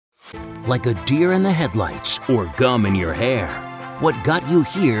Like a deer in the headlights or gum in your hair, what got you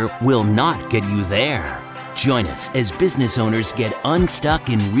here will not get you there. Join us as business owners get unstuck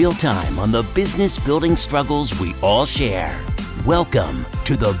in real time on the business building struggles we all share. Welcome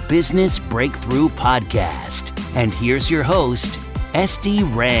to the Business Breakthrough Podcast. And here's your host, Esty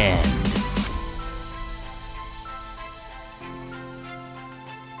Rand.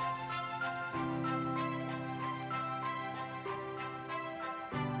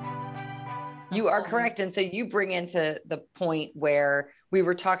 You are correct. And so you bring into the point where we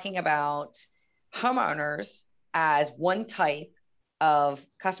were talking about homeowners as one type of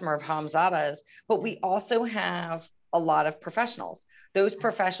customer of Hamzada's, but we also have a lot of professionals. Those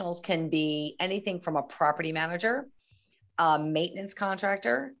professionals can be anything from a property manager, a maintenance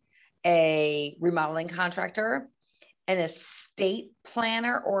contractor, a remodeling contractor, an estate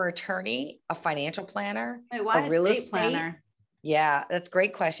planner or attorney, a financial planner, Wait, why a real estate estate planner? Yeah, that's a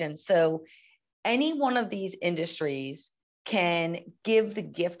great question. So any one of these industries can give the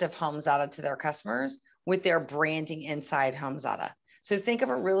gift of Hamzada to their customers with their branding inside Hamzada. So think of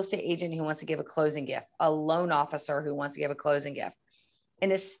a real estate agent who wants to give a closing gift, a loan officer who wants to give a closing gift,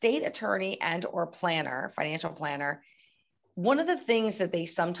 an estate attorney and or planner, financial planner. One of the things that they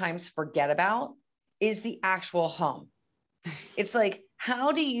sometimes forget about is the actual home. It's like,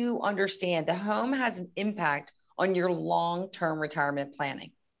 how do you understand the home has an impact on your long-term retirement planning?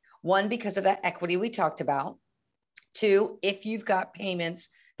 One, because of that equity we talked about. Two, if you've got payments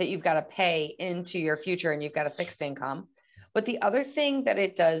that you've got to pay into your future and you've got a fixed income. But the other thing that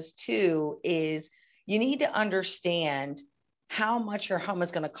it does too is you need to understand how much your home is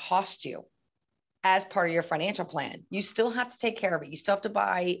going to cost you as part of your financial plan. You still have to take care of it. You still have to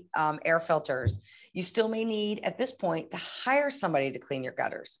buy air filters. You still may need at this point to hire somebody to clean your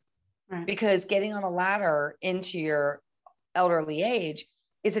gutters, right? Because getting on a ladder into your elderly age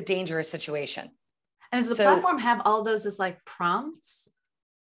is a dangerous situation. And does the platform have all those as like prompts?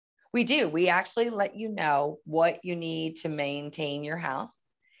 We do. We actually let you know what you need to maintain your house.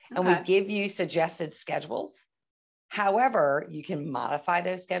 Okay. And we give you suggested schedules. However, you can modify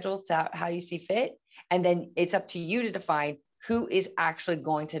those schedules to how you see fit. And then it's up to you to define who is actually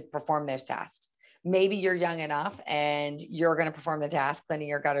going to perform those tasks. Maybe you're young enough and you're going to perform the task, cleaning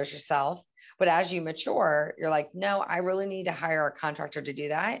your gutters yourself. But as you mature, you're like, no, I really need to hire a contractor to do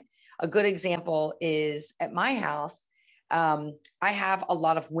that. A good example is at my house. I have a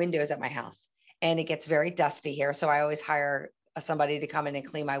lot of windows at my house and it gets very dusty here. So I always hire somebody to come in and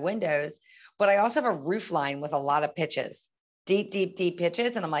clean my windows. But I also have a roof line with a lot of pitches, deep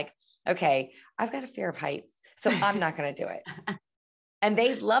pitches. And I'm like, okay, I've got a fear of heights, so I'm not going to do it. And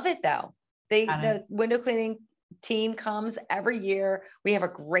they love it though. The window cleaning team comes every year. We have a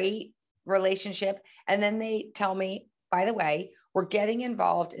great relationship. And then they tell me, by the way, we're getting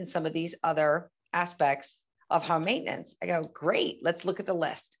involved in some of these other aspects of home maintenance. I go, great, let's look at the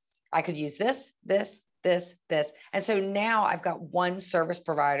list. I could use this. And so now I've got one service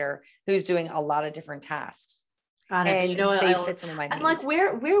provider who's doing a lot of different tasks. Got it. And they fit some of my needs. I'm like,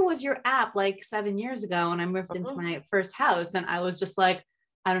 where was your app like 7 years ago when I moved into my first house? And I was just like,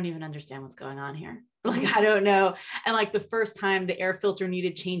 I don't even understand what's going on here. Like, I don't know. And like the first time the air filter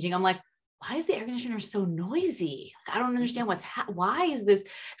needed changing, I'm like, why is the air conditioner so noisy? I don't understand why is this?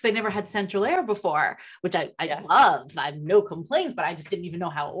 Because I never had central air before, which I love. I have no complaints, but I just didn't even know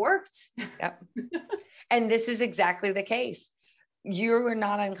how it worked. Yep. And this is exactly the case. You are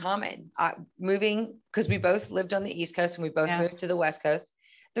not uncommon. Moving, because we both lived on the East Coast and we both moved to the West Coast.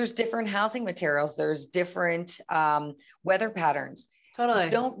 There's different housing materials. There's different weather patterns. Totally.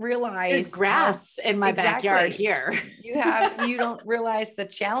 You don't realize there's grass in my backyard here. You don't realize the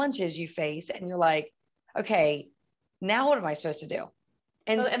challenges you face, and you're like, okay, now what am I supposed to do?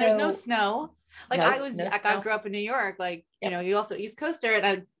 And there's no snow. Like I grew up in New York, like, you also East Coaster, and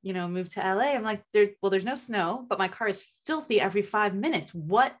I, moved to LA. I'm like, there's no snow, but my car is filthy every 5 minutes.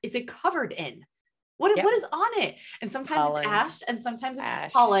 What is it covered in? What is on it? And sometimes pollen. It's ash and sometimes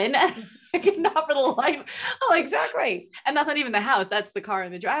it's pollen. I cannot for the life. Like, exactly. And that's not even the house. That's the car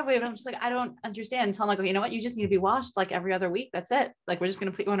in the driveway. And I'm just like, I don't understand. So I'm like, well, you know what? You just need to be washed like every other week. That's it. Like, we're just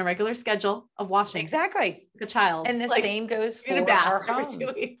going to put you on a regular schedule of washing. Exactly. Like a child. And the same goes for our homes. 2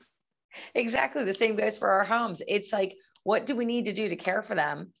 weeks. Exactly. The same goes for our homes. It's like, what do we need to do to care for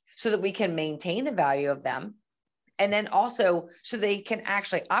them so that we can maintain the value of them? And then also so they can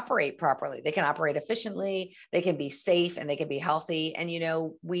actually operate properly. They can operate efficiently, they can be safe, and they can be healthy. And,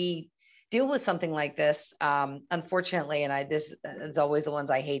 we deal with something like this, unfortunately, and this is always the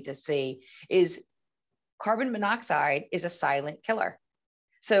ones I hate to see, is carbon monoxide is a silent killer.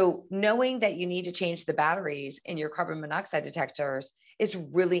 So knowing that you need to change the batteries in your carbon monoxide detectors is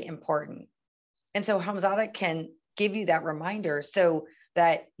really important. And so Hamzada can give you that reminder so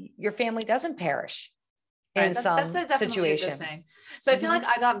that your family doesn't perish in some situation. A good thing. So I feel like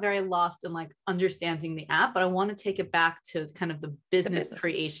I got very lost in like understanding the app, but I want to take it back to kind of the business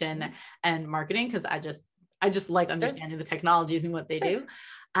creation and marketing, because I just like understanding the technologies and what they do.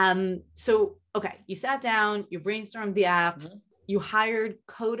 So, okay, you sat down, you brainstormed the app, you hired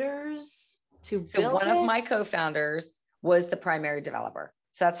coders to build it. So one of my co-founders was the primary developer.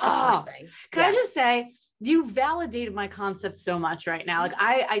 So that's the first thing. Can I just say, you validated my concept so much right now. Like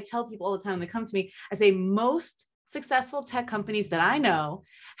I tell people all the time when they come to me, I say most successful tech companies that I know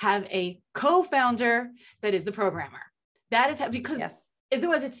have a co-founder that is the programmer. That is because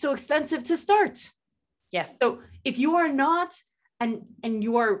otherwise it's so expensive to start. Yes. So if you are not, and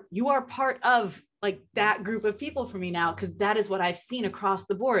you are part of like that group of people for me now, because that is what I've seen across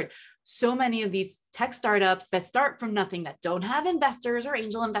the board. So many of these tech startups that start from nothing, that don't have investors or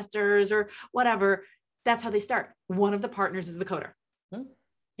angel investors or whatever, that's how they start. One of the partners is the coder.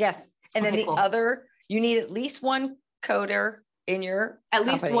 Yes. And then the other, you need at least one coder in your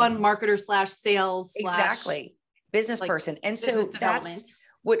company. Least one marketer / sales business person. And so that's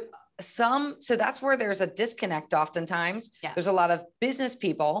what so that's where there's a disconnect oftentimes. There's a lot of business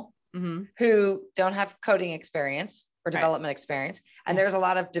people who don't have coding experience or development experience. And there's a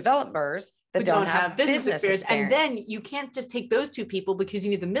lot of developers that don't have business experience. And then you can't just take those two people, because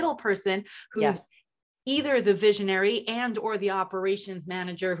you need the middle person who's either the visionary and or the operations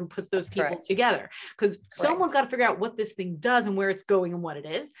manager who puts those people together, because someone's got to figure out what this thing does and where it's going and what it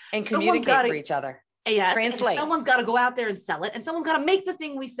is, and communicate for each other. Yes, translate. Someone's got to go out there and sell it, and someone's got to make the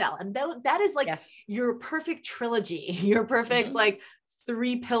thing we sell. And that is like your perfect trilogy, your perfect like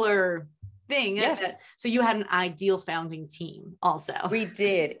 3-pillar thing. So you had an ideal founding team also. We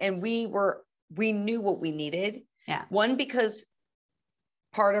did. And we knew what we needed. One, because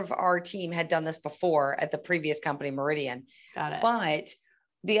part of our team had done this before at the previous company, Meridian. Got it. But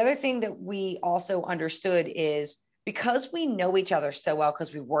the other thing that we also understood is, because we know each other so well,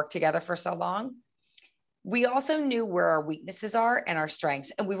 because we worked together for so long, we also knew where our weaknesses are and our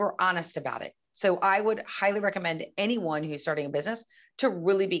strengths, and we were honest about it. So I would highly recommend anyone who's starting a business to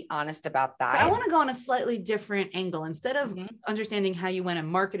really be honest about that. But I want to go on a slightly different angle. Instead of understanding how you went and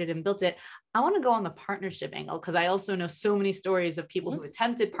marketed and built it, I want to go on the partnership angle, because I also know so many stories of people who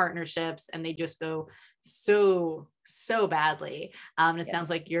attempted partnerships and they just go so badly. And it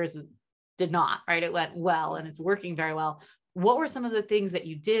sounds like yours did not, right? It went well and it's working very well. What were some of the things that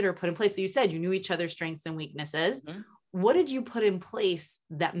you did or put in place? So you said you knew each other's strengths and weaknesses. What did you put in place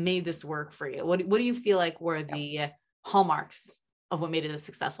that made this work for you? What do you feel like were the hallmarks of what made it a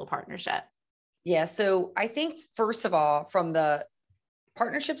successful partnership? Yeah. So I think, first of all, from the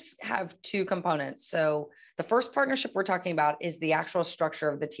partnerships have two components. So the first partnership we're talking about is the actual structure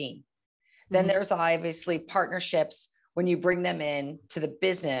of the team. Then there's obviously partnerships when you bring them in to the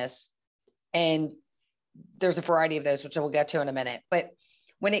business, and there's a variety of those, which we'll get to in a minute. But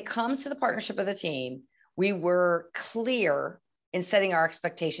when it comes to the partnership of the team, we were clear in setting our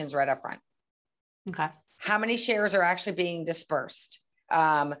expectations right up front. Okay. How many shares are actually being dispersed?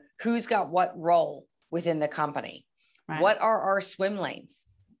 Who's got what role within the company? Right. What are our swim lanes?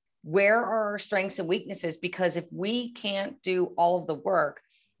 Where are our strengths and weaknesses? Because if we can't do all of the work,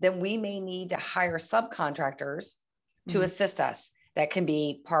 then we may need to hire subcontractors to assist us. That can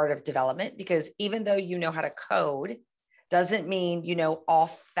be part of development, because even though you know how to code, doesn't mean you know all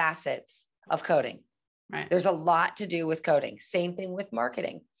facets of coding. Right. There's a lot to do with coding. Same thing with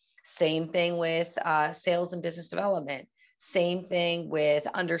marketing. Same thing with sales and business development. Same thing with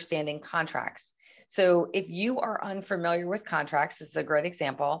understanding contracts. So if you are unfamiliar with contracts, this is a great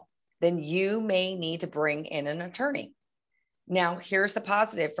example, then you may need to bring in an attorney. Now, here's the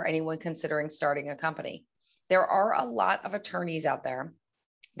positive for anyone considering starting a company. There are a lot of attorneys out there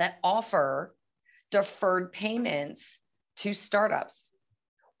that offer deferred payments to startups,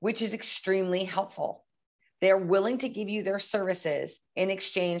 which is extremely helpful. They're willing to give you their services in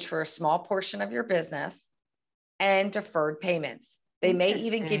exchange for a small portion of your business and deferred payments. They may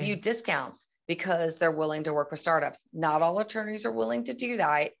even give you discounts because they're willing to work with startups. Not all attorneys are willing to do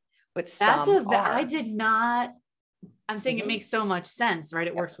that, but some are. I did not. I'm saying it makes so much sense, right?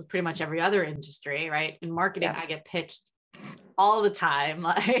 It works with pretty much every other industry, right? In marketing, I get pitched all the time.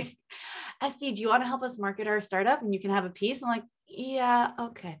 Like, SD, do you want to help us market our startup? And you can have a piece. I'm like, yeah,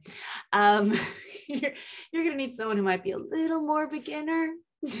 okay. You're going to need someone who might be a little more beginner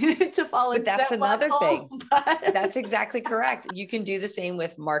to follow. But that's another thing. That's exactly correct. You can do the same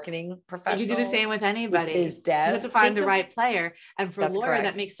with marketing professionals. You can do the same with anybody. Biz dev. You have to find the right player. And for Laura,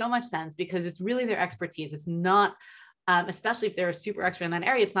 that makes so much sense, because it's really their expertise. It's not especially if they're a super expert in that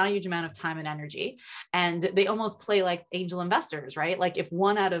area, it's not a huge amount of time and energy. And they almost play like angel investors, right? Like if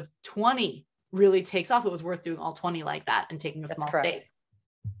 1 out of 20 really takes off, it was worth doing all 20 like that and taking a small stake.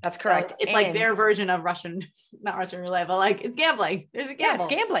 That's correct. So it's like their version of not Russian roulette, but like it's gambling. There's a gamble. Yeah,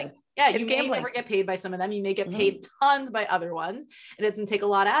 it's gambling. Yeah, you may never get paid by some of them. You may get paid tons by other ones. It doesn't take a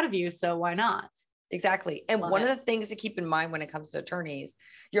lot out of you. So why not? Exactly. And one of the things to keep in mind when it comes to attorneys,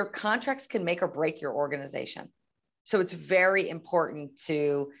 your contracts can make or break your organization. So it's very important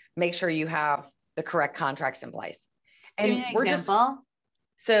to make sure you have the correct contracts in place. And give me an example.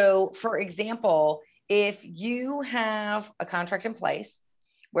 So for example, if you have a contract in place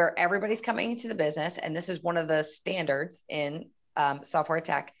where everybody's coming into the business, and this is one of the standards in software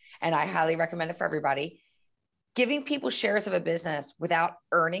tech, and I highly recommend it for everybody, giving people shares of a business without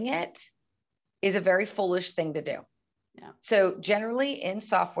earning it is a very foolish thing to do. Yeah. So generally in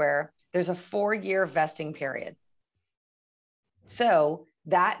software, there's a 4-year vesting period. So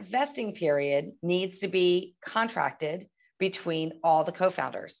that vesting period needs to be contracted between all the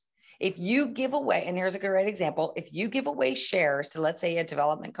co-founders. If you give away, and here's a great example, if you give away shares to, let's say, a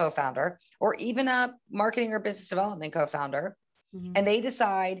development co-founder, or even a marketing or business development co-founder, and they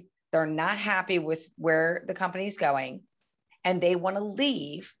decide they're not happy with where the company's going and they want to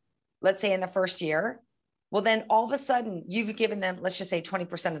leave, let's say in the first year, well, then all of a sudden you've given them, let's just say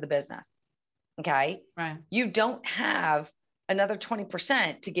 20% of the business. Okay. Right. You don't have another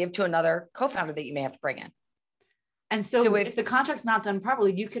 20% to give to another co-founder that you may have to bring in. And so if the contract's not done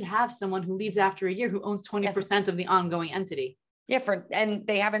properly, you could have someone who leaves after a year who owns 20% of the ongoing entity. Yeah. And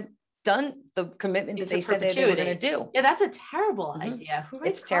they haven't done the commitment that they said they were going to do. Yeah. That's a terrible idea. Who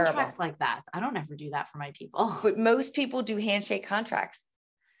writes contracts terrible like that? I don't ever do that for my people. But most people do handshake contracts.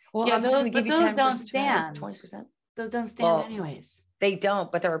 Well, yeah, I'm just going to give you 10%, don't stand. 20%. Those don't stand anyways. They don't,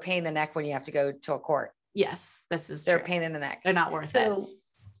 but they're a pain in the neck when you have to go to a court. Yes, this is They're true. a pain in the neck. They're not worth it.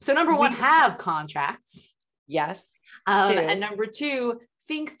 So number one, have contracts. Yes. And number two,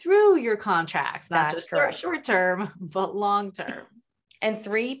 think through your contracts, not just short term, but long term. And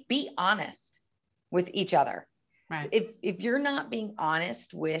 3, be honest with each other. Right. If you're not being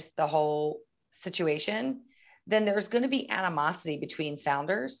honest with the whole situation, then there's going to be animosity between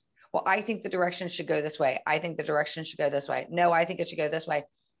founders. Well, I think the direction should go this way. I think the direction should go this way. No, I think it should go this way.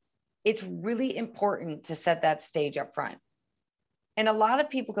 It's really important to set that stage up front. And a lot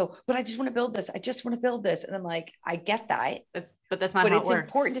of people go, but I just want to build this. I just want to build this. And I'm like, I get that. But that's not how it works. But it's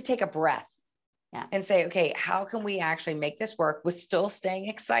important to take a breath and say, okay, how can we actually make this work with still staying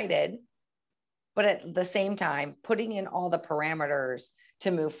excited, but at the same time, putting in all the parameters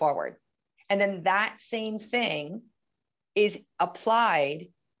to move forward. And then that same thing is applied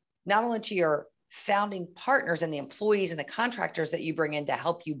not only to your founding partners and the employees and the contractors that you bring in to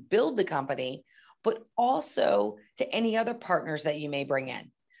help you build the company, but also to any other partners that you may bring in.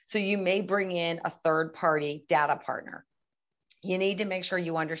 So you may bring in a third-party data partner. You need to make sure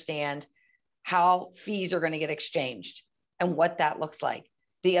you understand how fees are going to get exchanged and what that looks like.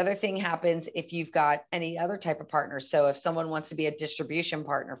 The other thing happens if you've got any other type of partners. So if someone wants to be a distribution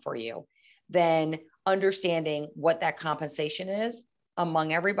partner for you, then understanding what that compensation is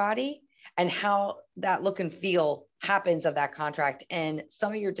among everybody and how that look and feel happens of that contract. And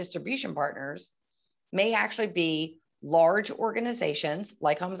some of your distribution partners may actually be large organizations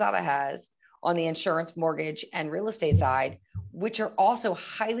like HomeZada has on the insurance, mortgage, and real estate side, which are also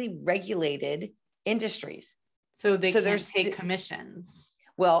highly regulated industries. So they can't take commissions.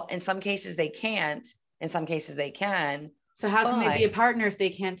 Well, in some cases they can't, in some cases they can. So how can they be a partner if they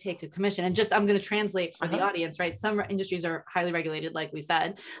can't take a commission? And just, I'm going to translate for the audience, right? Some industries are highly regulated, like we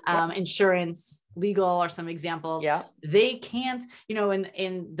said, insurance, legal are some examples. Yeah. They can't,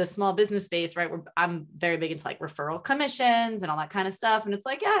 in the small business space, right? Where I'm very big into like referral commissions and all that kind of stuff. And it's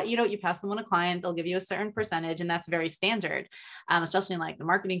like, you pass them on a client, they'll give you a certain percentage, and that's very standard, especially in like the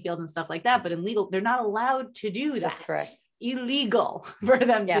marketing field and stuff like that. But in legal, they're not allowed to do that. That's correct. Illegal for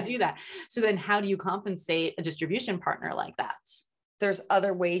them to do that. So then how do you compensate a distribution partner like that? There's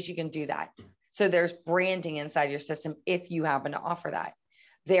other ways you can do that. So there's branding inside your system if you happen to offer that.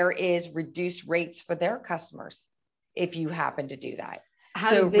 There is reduced rates for their customers if you happen to do that. How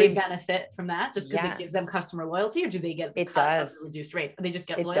do they benefit from that? Just because it gives them customer loyalty, or do they get reduced rate? They just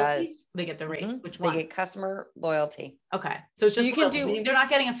get loyalty? They get the rate. Which one? They get customer loyalty. Okay. So it's just they're not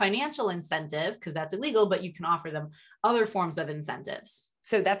getting a financial incentive because that's illegal, but you can offer them other forms of incentives.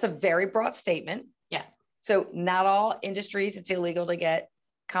 So that's a very broad statement. Yeah. So not all industries, it's illegal to get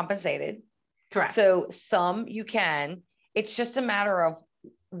compensated. Correct. So some you can. It's just a matter of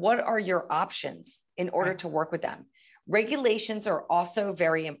what are your options in order to work with them. Regulations are also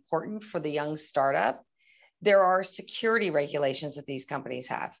very important for the young startup. there are security regulations that these companies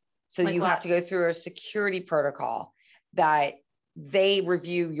have. So Like you what? have to go through a security protocol that they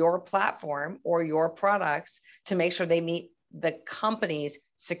review your platform or your products to make sure they meet the company's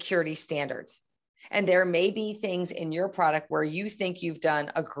security standards. And there may be things in your product where you think you've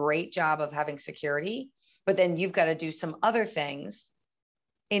done a great job of having security, but then you've got to do some other things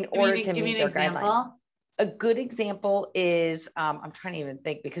in order to meet their guidelines. A good example is, I'm trying to even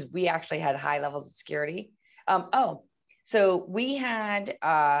think because we actually had high levels of security. So we had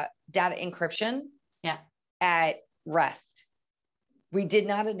data encryption at rest. We did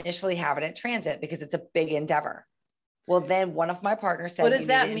not initially have it at transit because it's a big endeavor. Well, then one of my partners said, what does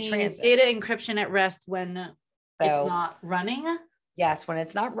that mean? Data encryption at rest when it's not running? Yes, when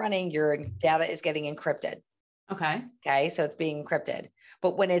it's not running, your data is getting encrypted. Okay, so it's being encrypted.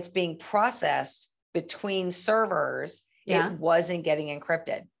 But when it's being processed between servers, it wasn't getting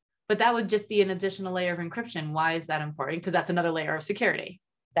encrypted. But that would just be an additional layer of encryption. Why is that important? Because that's another layer of security.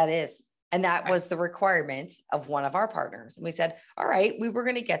 That is. And that was the requirement of one of our partners. And we said, all right, we were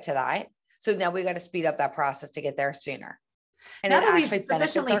going to get to that. So now we got to speed up that process to get there sooner. And now that we've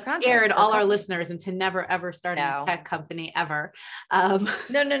sufficiently scared all our listeners into never, ever starting a tech company ever. No.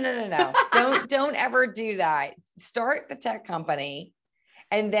 Don't ever do that. Start the tech company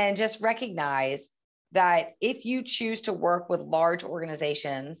and then just recognize that if you choose to work with large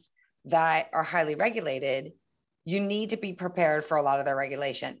organizations that are highly regulated, you need to be prepared for a lot of their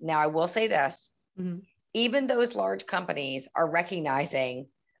regulation. Now, I will say this, even those large companies are recognizing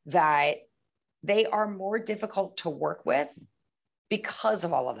that they are more difficult to work with because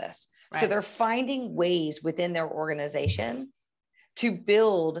of all of this. Right. So they're finding ways within their organization to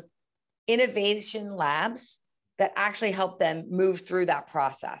build innovation labs that actually help them move through that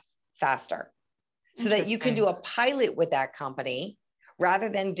process faster so that you can do a pilot with that company rather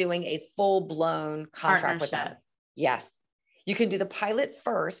than doing a full-blown contract with them. Yes. You can do the pilot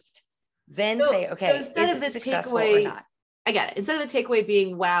first, then say, okay, is it successful or not? I get it. Instead of the takeaway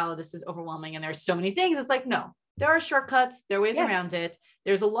being, wow, this is overwhelming and there's so many things, it's like, no, there are shortcuts, there are ways around it.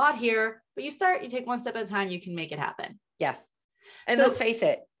 There's a lot here, but you take one step at a time, you can make it happen. Yes. And let's face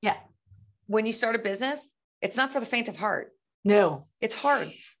it. Yeah. When you start a business, it's not for the faint of heart. No. It's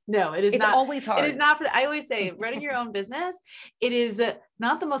hard. No, it is not. It's always hard. It is not I always say running your own business, it is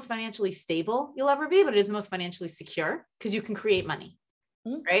not the most financially stable you'll ever be, but it is the most financially secure because you can create money.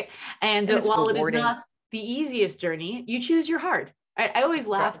 Right. And while rewarding. It is not the easiest journey, you choose your hard. I always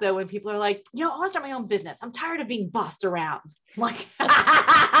laugh though when people are like, I want to start my own business. I'm tired of being bossed around. I'm like,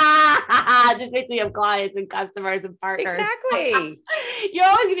 just makes me have clients and customers and partners. Exactly. You're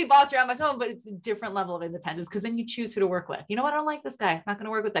always gonna be bossed around by someone, but it's a different level of independence because then you choose who to work with. You know what? I don't like this guy. I'm not going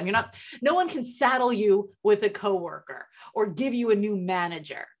to work with them. No one can saddle you with a coworker or give you a new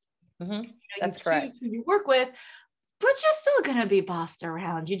manager. That's correct. Choose who you work with, but you're still going to be bossed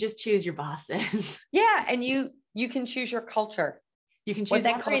around. You just choose your bosses. Yeah. And you can choose your culture. You can choose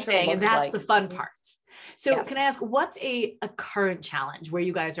that everything, and that's the fun part. So can I ask, what's a current challenge where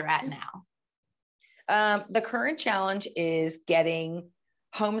you guys are at now? The current challenge is getting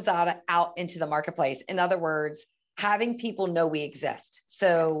HomeZada out into the marketplace. In other words, having people know we exist.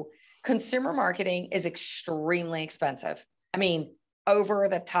 So consumer marketing is extremely expensive. I mean, over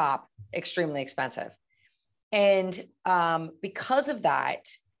the top, extremely expensive. And because of that,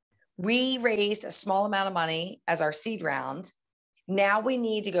 we raised a small amount of money as our seed round. Now we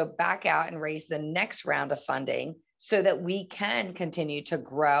need to go back out and raise the next round of funding so that we can continue to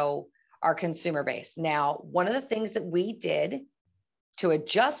grow our consumer base. Now, one of the things that we did to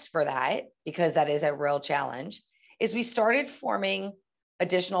adjust for that, because that is a real challenge, is we started forming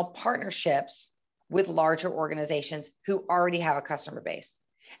additional partnerships with larger organizations who already have a customer base.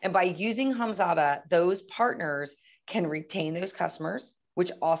 And by using HomeZada, those partners can retain those customers,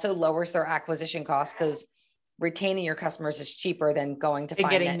 which also lowers their acquisition costs because retaining your customers is cheaper than going to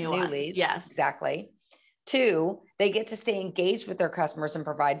find net new leads. Yes, exactly. 2, they get to stay engaged with their customers and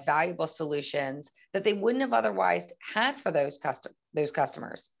provide valuable solutions that they wouldn't have otherwise had for those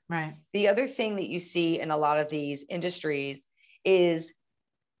customers. Right. The other thing that you see in a lot of these industries is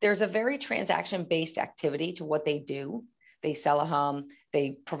there's a very transaction-based activity to what they do. They sell a home,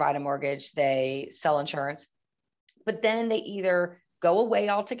 they provide a mortgage, they sell insurance, but then they either go away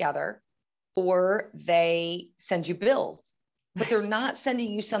altogether or they send you bills, but they're not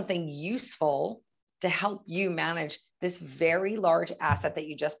sending you something useful to help you manage this very large asset that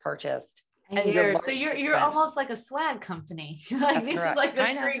you just purchased. And you're almost like a swag company. Like this is like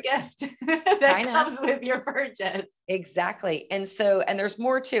the free gift that comes with your purchase. Exactly. And there's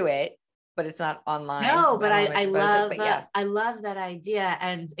more to it, but it's not online. No, but I love, yeah. I love that idea.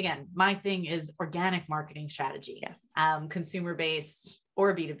 And again, my thing is organic marketing strategy, yes. Consumer-based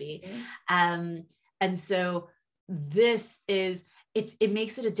or B2B. And so this is, it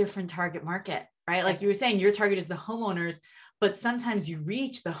makes it a different target market, right? Like you were saying, your target is the homeowners, but sometimes you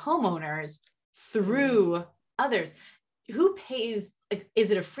reach the homeowners through others. Who pays? Like,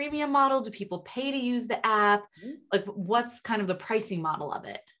 is it a freemium model? Do people pay to use the app? Like, what's kind of the pricing model of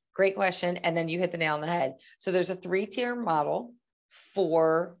it? Great question. And then you hit the nail on the head. So there's a 3-tier model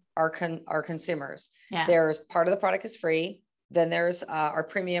for our consumers. Yeah. There's part of the product is free. Then there's our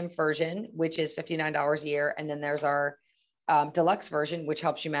premium version, which is $59 a year. And then there's our deluxe version, which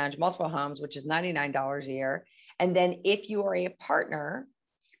helps you manage multiple homes, which is $99 a year. And then if you are a partner,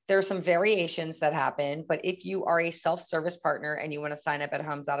 there are some variations that happen, but if you are a self-service partner and you want to sign up at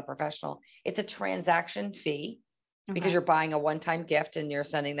Homes Out of Professional, it's a transaction fee because you're buying a one-time gift and you're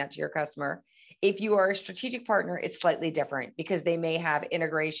sending that to your customer. If you are a strategic partner, it's slightly different because they may have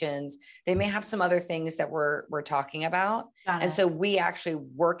integrations. They may have some other things that we're talking about. And so we actually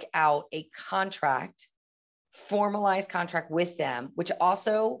work out a contract, formalized contract with them, which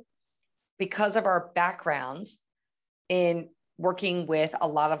also, because of our background in working with a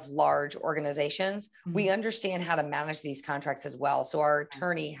lot of large organizations, we understand how to manage these contracts as well. So our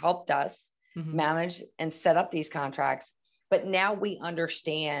attorney helped us manage and set up these contracts, but now we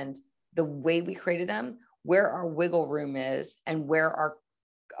understand the way we created them, where our wiggle room is and where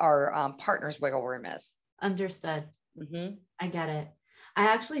our partner's wiggle room is. Understood. I get it. I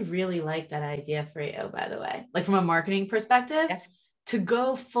actually really like that idea for you, by the way, like from a marketing perspective, to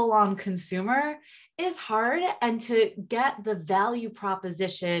go full on consumer is hard, and to get the value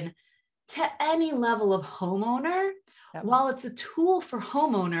proposition to any level of homeowner, while it's a tool for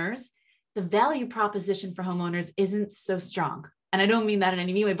homeowners, the value proposition for homeowners isn't so strong. And I don't mean that in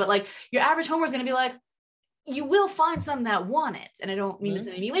any way, but like your average homeowner is going to be like, you will find some that want it. And I don't mean this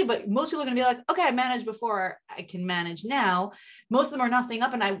in any way, but most people are going to be like, okay, I managed before, I can manage now. Most of them are not staying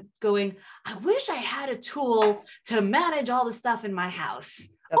up and I wish I had a tool to manage all the stuff in my house.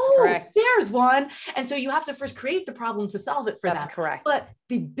 That's correct. There's one. And so you have to first create the problem to solve it for them. That's correct. But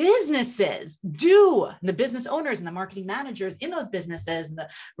the businesses do, the business owners and the marketing managers in those businesses and the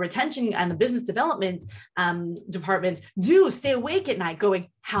retention and the business development departments do stay awake at night going,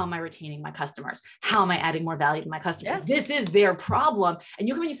 how am I retaining my customers? How am I adding more value to my customers? This is their problem. And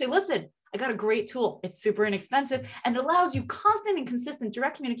you come in and you say, listen, I got a great tool. It's super inexpensive and it allows you constant and consistent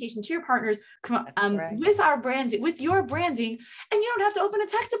direct communication to your partners with our brand, with your branding, and you don't have to open a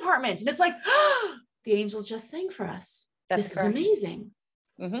tech department. And it's like, oh, the angels just sang for us. This is amazing.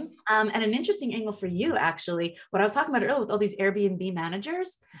 And an interesting angle for you, actually, what I was talking about earlier with all these Airbnb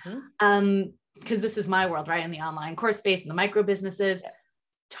managers, because this is my world, right? In the online course space and the micro businesses.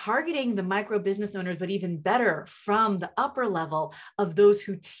 Targeting the micro business owners, but even better from the upper level of those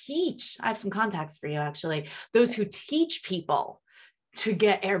who teach. I have some contacts for you, actually. Those who teach people to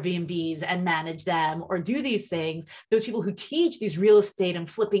get Airbnbs and manage them or do these things. Those people who teach these real estate and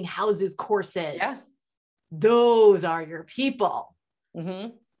flipping houses courses. Those are your people.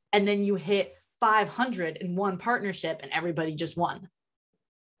 And then you hit 500 in one partnership and everybody just won.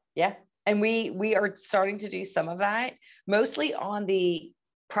 And we are starting to do some of that, mostly on the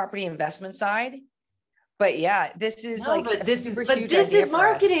property investment side. But this is this is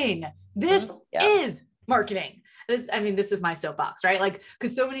marketing. This is marketing. This is my soapbox, right? Like,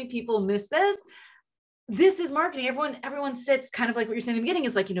 because so many people miss this. This is marketing. Everyone sits kind of like what you're saying in the beginning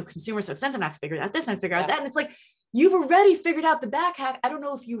is like, consumers so expensive. I have to figure out this and figure out that. And it's like, you've already figured out the back hack. I don't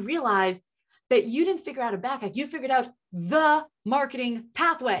know if you realize that you didn't figure out a back hack. You figured out the marketing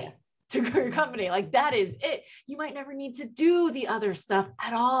pathway to grow your company. Like, that is it. You might never need to do the other stuff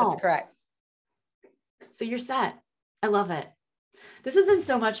at all. That's correct. So you're set. I love it. This has been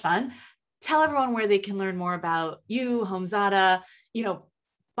so much fun. Tell everyone where they can learn more about you, HomeZada,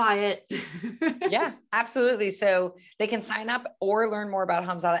 buy it. Absolutely. So they can sign up or learn more about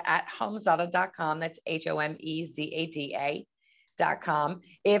HomeZada at homezada.com. That's HOMEZADA.com.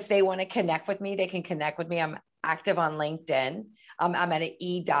 If they want to connect with me, they can connect with me. I'm active on LinkedIn. I'm at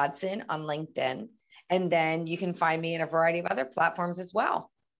E Dodson on LinkedIn. And then you can find me in a variety of other platforms as well.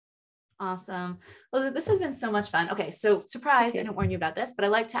 Awesome. Well, this has been so much fun. Okay. So surprise, I didn't warn you about this, but I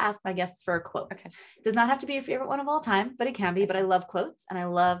like to ask my guests for a quote. Okay. It does not have to be your favorite one of all time, but it can be, but I love quotes and I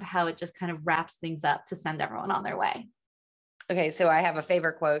love how it just kind of wraps things up to send everyone on their way. Okay. So I have a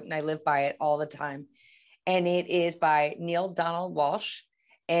favorite quote and I live by it all the time. And it is by Neil Donald Walsh.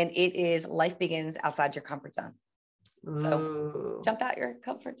 And it is, life begins outside your comfort zone. So jump out your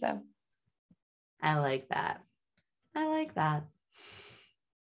comfort zone. I like that.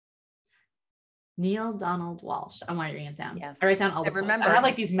 Neil Donald Walsh. I want to write it down. Yes. I write down all the remember, quotes. I have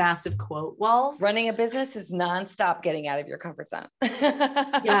like these massive quote walls. Running a business is nonstop getting out of your comfort zone.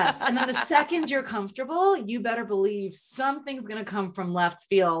 Yes. And then the second you're comfortable, you better believe something's going to come from left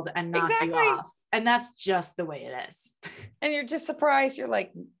field and knock you off. And that's just the way it is. And you're just surprised. You're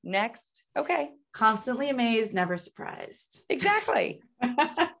like, next. Okay. Constantly amazed, never surprised. Exactly. This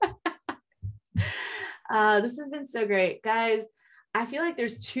has been so great, guys. I feel like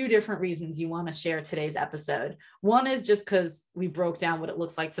there's two different reasons you want to share today's episode. One is just because we broke down what it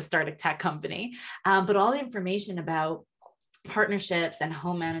looks like to start a tech company, but all the information about partnerships and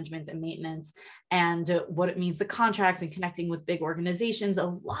home management and maintenance and what it means, the contracts and connecting with big organizations, a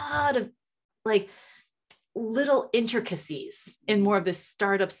lot of like little intricacies in more of this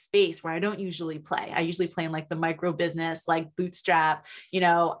startup space where I don't usually play. I usually play in like the micro business, like bootstrap, I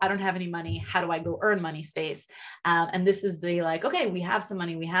don't have any money. How do I go earn money space? And this is the like, okay, we have some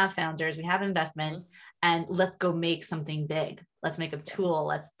money, we have founders, we have investments, and let's go make something big. Let's make a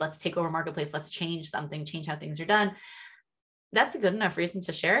tool. Let's take over marketplace. Let's change something, change how things are done. That's a good enough reason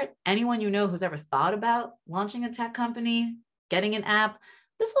to share it. Anyone who's ever thought about launching a tech company, getting an app,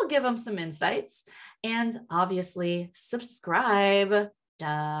 this will give them some insights. And obviously subscribe,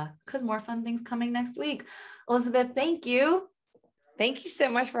 because more fun things coming next week. Elizabeth, thank you. Thank you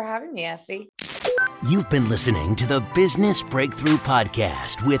so much for having me, Esty. You've been listening to the Business Breakthrough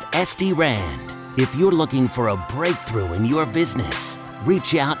Podcast with Esty Rand. If you're looking for a breakthrough in your business,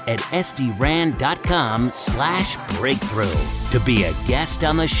 reach out at estyrand.com/breakthrough to be a guest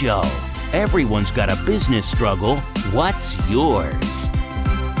on the show. Everyone's got a business struggle. What's yours?